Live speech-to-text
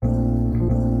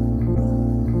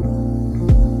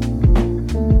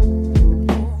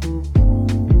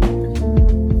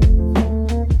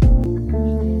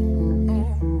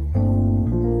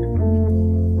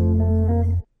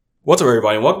What's up,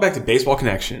 everybody? Welcome back to Baseball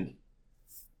Connection.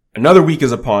 Another week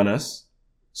is upon us,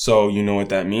 so you know what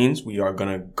that means. We are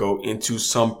going to go into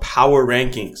some power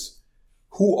rankings.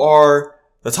 Who are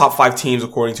the top 5 teams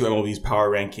according to MLB's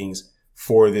power rankings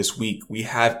for this week? We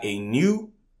have a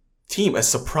new team, a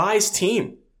surprise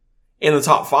team in the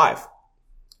top 5.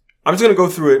 I'm just going to go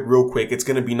through it real quick. It's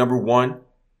going to be number 1,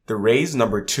 the Rays,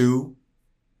 number 2,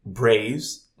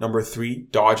 Braves, number 3,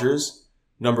 Dodgers,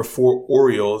 number 4,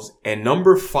 Orioles, and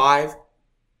number 5,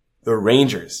 the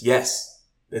Rangers. Yes,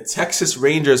 the Texas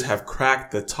Rangers have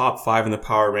cracked the top 5 in the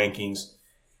power rankings,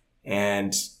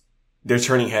 and they're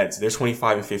turning heads. They're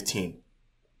 25-15.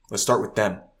 Let's start with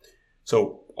them.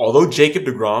 So, although Jacob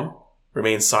deGrom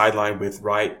remains sidelined with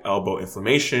right elbow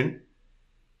inflammation,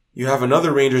 you have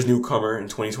another Rangers newcomer in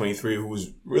 2023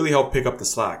 who's really helped pick up the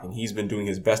slack, and he's been doing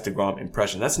his best deGrom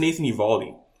impression. That's Nathan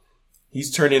Eovaldi. He's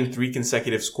turned in 3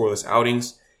 consecutive scoreless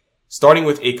outings, starting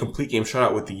with a complete game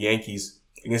shutout with the Yankees,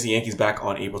 against the Yankees back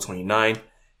on April 29.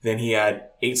 Then he had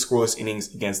 8 scoreless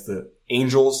innings against the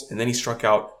Angels, and then he struck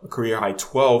out a career-high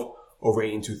 12 over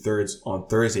 8 2/3 on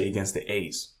Thursday against the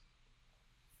A's.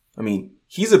 I mean,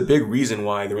 he's a big reason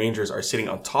why the Rangers are sitting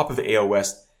on top of the AL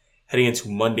West heading into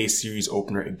Monday's series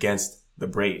opener against the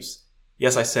Braves.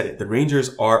 Yes, I said it. The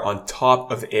Rangers are on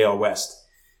top of the AL West.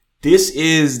 This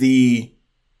is the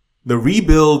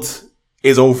rebuild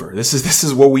is over. This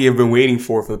is what we have been waiting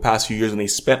for the past few years when they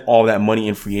spent all that money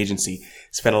in free agency.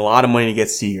 Spent a lot of money to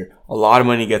get Seager, a lot of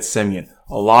money to get Semien,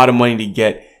 a lot of money to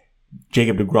get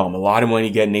Jacob deGrom, a lot of money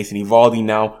to get Nathan Eovaldi.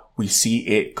 Now we see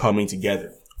it coming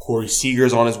together. Corey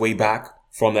Seager's on his way back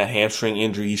from that hamstring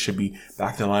injury. He should be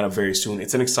back to the lineup very soon.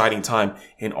 It's an exciting time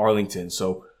in Arlington.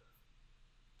 So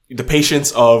the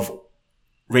patience of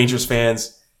Rangers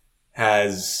fans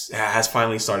has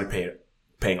finally started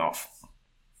paying off.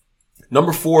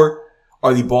 Number 4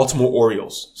 are the Baltimore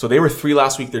Orioles. So they were 3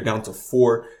 last week. They're down to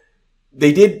 4.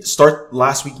 They did start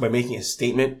last week by making a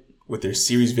statement with their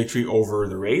series victory over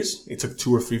the Rays. They took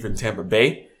 2 or 3 from Tampa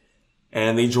Bay.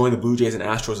 And they joined the Blue Jays and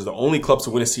Astros as the only clubs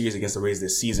to win a series against the Rays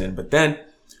this season. But then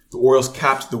the Orioles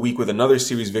capped the week with another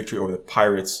series victory over the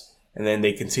Pirates. And then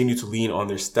they continued to lean on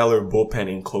their stellar bullpen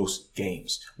in close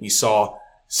games. We saw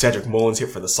Cedric Mullins hit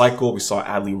for the cycle. We saw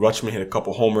Adley Rutschman hit a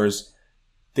couple homers.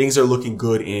 Things are looking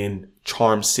good in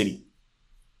Charm City.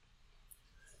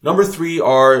 Number 3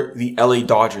 are the LA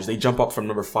Dodgers. They jump up from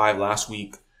number 5 last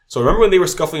week. So remember when they were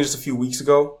scuffling just a few weeks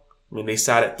ago? I mean, they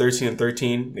sat at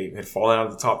 13-13. They had fallen out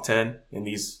of the top 10 in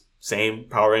these same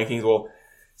power rankings. Well,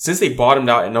 since they bottomed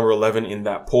out at number 11 in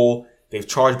that poll, they've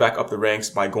charged back up the ranks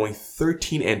by going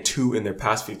 13-2 in their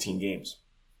past 15 games.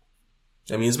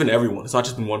 I mean, it's been everyone. It's not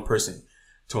just been one person.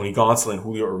 Tony Gonsolin,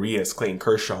 Julio Urias, Clayton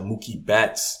Kershaw, Mookie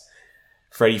Betts,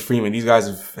 Freddie Freeman. These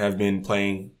guys have been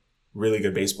playing really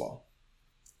good baseball.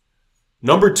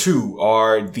 Number 2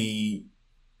 are the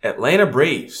Atlanta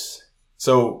Braves.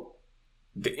 So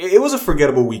it was a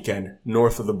forgettable weekend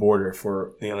north of the border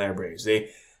for the Atlanta Braves. They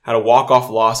had a walk-off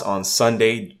loss on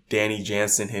Sunday. Danny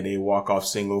Jansen hit a walk-off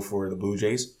single for the Blue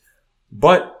Jays.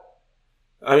 But,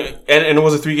 I mean, and it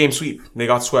was a 3-game sweep. They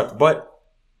got swept. But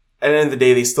at the end of the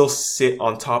day, they still sit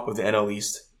on top of the NL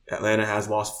East. Atlanta has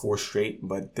lost 4 straight,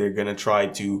 but they're going to try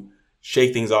to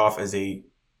shake things off as they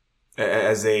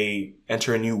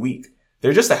enter a new week.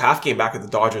 They're just a half game back of the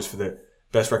Dodgers for the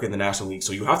best record in the National League.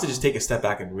 So you have to just take a step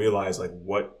back and realize like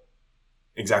what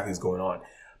exactly is going on.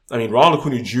 I mean, Ronald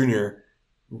Acuna Jr.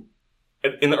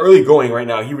 in the early going right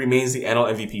now, he remains the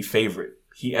NL MVP favorite.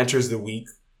 He enters the week,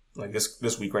 like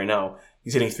this week right now,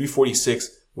 he's hitting .346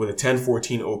 with a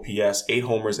 10-14 OPS, 8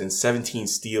 homers, and 17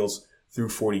 steals through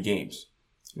 40 games.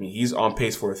 I mean, he's on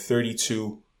pace for a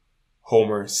 32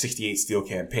 homer, 68 steal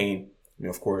campaign. I mean,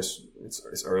 of course,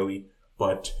 it's early,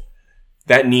 but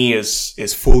that knee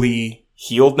is fully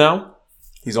healed now.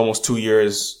 He's almost 2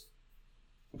 years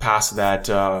past that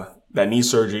knee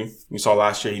surgery. We saw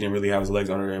last year he didn't really have his legs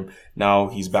under him. Now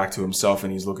he's back to himself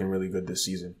and he's looking really good this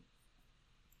season.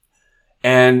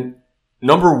 And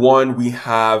number 1, we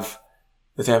have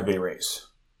the Tampa Bay Rays.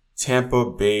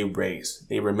 Tampa Bay Rays.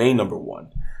 They remain number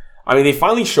 1. I mean, they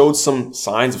finally showed some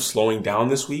signs of slowing down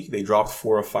this week. They dropped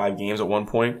 4 of 5 games at one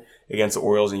point against the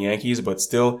Orioles and Yankees, but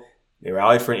still, they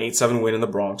rallied for an 8-7 win in the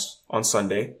Bronx on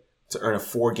Sunday to earn a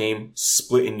 4-game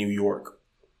split in New York.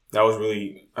 That was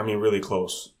really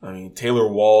close. I mean, Taylor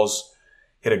Walls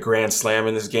hit a grand slam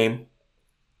in this game,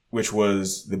 which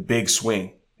was the big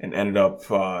swing and ended up,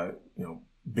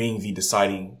 being the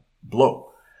deciding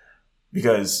blow.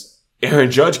 Because Aaron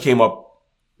Judge came up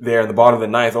there in the bottom of the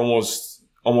ninth,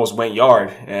 almost went yard,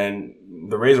 and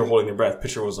the Rays were holding their breath.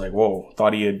 Pitcher was like, whoa,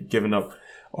 thought he had given up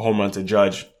a home run to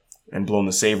Judge and blown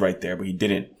the save right there, but he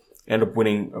didn't. end up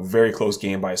winning a very close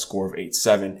game by a score of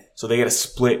 8-7. So they get a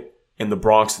split in the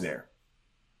Bronx there.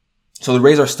 So the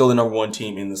Rays are still the number one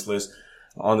team on this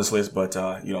list, but,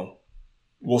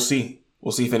 we'll see.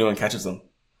 We'll see if anyone catches them.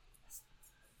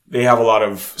 They have a lot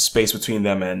of space between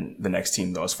them and the next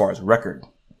team, though, as far as record.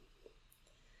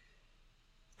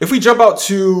 If we jump out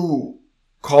to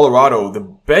Colorado, the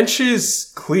bench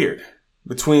is cleared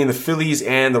between the Phillies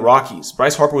and the Rockies.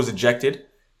 Bryce Harper was ejected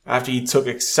after he took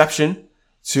exception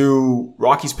to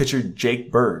Rockies pitcher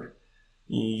Jake Bird.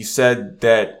 He said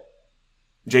that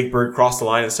Jake Bird crossed the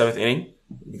line in the 7th inning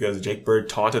because Jake Bird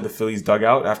taunted the Phillies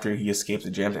dugout after he escaped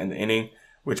the jam to end the inning,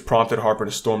 which prompted Harper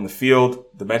to storm the field.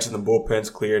 The bench and the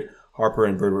bullpens cleared. Harper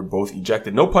and Bird were both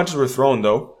ejected. No punches were thrown,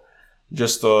 though.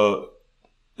 Just an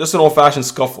old-fashioned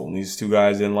scuffle. And these two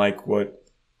guys didn't like what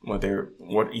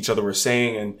each other were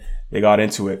saying, and they got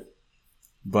into it.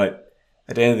 But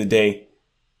at the end of the day,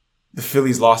 the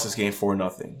Phillies lost this game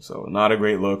 4-0. So not a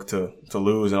great look to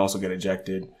lose and also get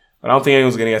ejected. But I don't think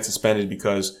anyone's going to get suspended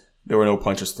because there were no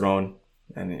punches thrown,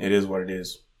 and it is what it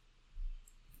is.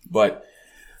 But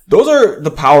those are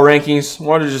the power rankings. I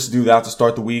wanted to just do that to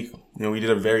start the week. We did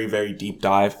a very, very deep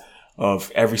dive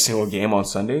of every single game on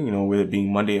Sunday. With it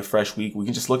being Monday, a fresh week, we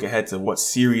can just look ahead to what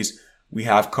series we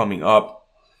have coming up.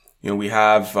 We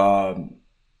have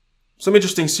some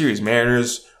interesting series.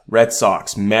 Mariners, Red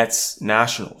Sox, Mets,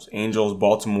 Nationals, Angels,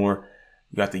 Baltimore.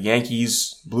 You got the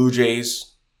Yankees, Blue Jays.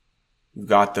 You've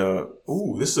got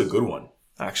this is a good one,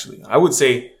 actually. I would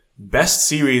say best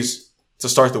series to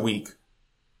start the week.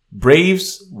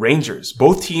 Braves, Rangers.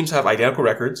 Both teams have identical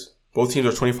records. Both teams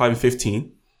are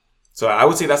 25-15. So I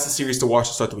would say that's the series to watch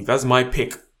to start the week. That's my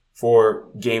pick for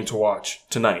game to watch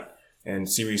tonight and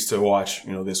series to watch,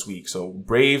 this week. So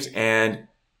Braves and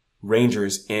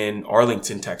Rangers in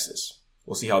Arlington, Texas.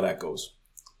 We'll see how that goes.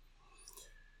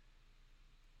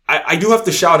 I do have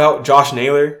to shout out Josh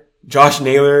Naylor. Josh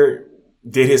Naylor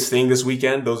did his thing this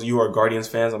weekend. Those of you who are Guardians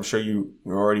fans, I'm sure you're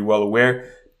already well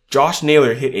aware. Josh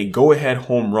Naylor hit a go-ahead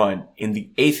home run in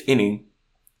the 8th inning,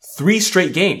 3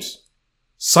 straight games.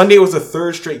 Sunday was the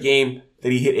 3rd straight game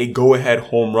that he hit a go-ahead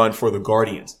home run for the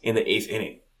Guardians in the 8th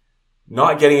inning.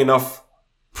 Not getting enough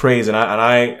praise, and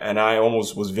I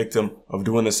almost was victim of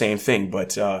doing the same thing.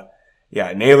 But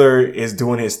Naylor is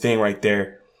doing his thing right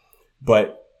there.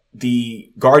 But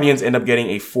the Guardians end up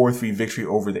getting a 4-3 victory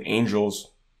over the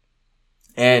Angels.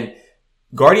 And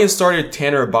Guardians started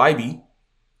Tanner Bybee,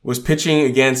 was pitching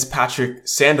against Patrick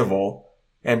Sandoval,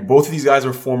 and both of these guys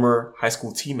were former high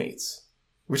school teammates,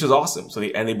 which is awesome. So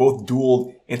they both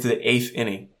dueled into the 8th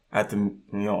inning at the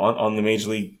on the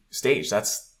major league stage.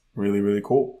 That's really, really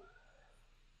cool.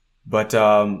 But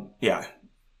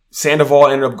Sandoval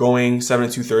ended up going 7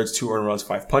 2/3, 2 earned runs,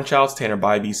 5 punch outs. Tanner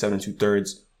Bybee 7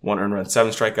 2/3, 1 earned run,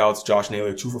 7 strikeouts. Josh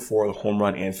Naylor 2 for 4 with a home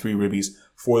run and 3 ribbies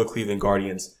for the Cleveland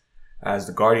Guardians, as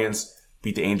the Guardians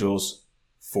beat the Angels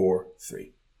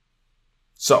 4-3.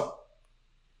 So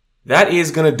that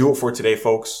is going to do it for today,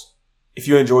 folks. If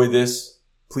you enjoyed this,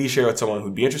 please share with someone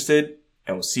who'd be interested,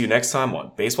 and we'll see you next time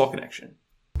on Baseball Connection.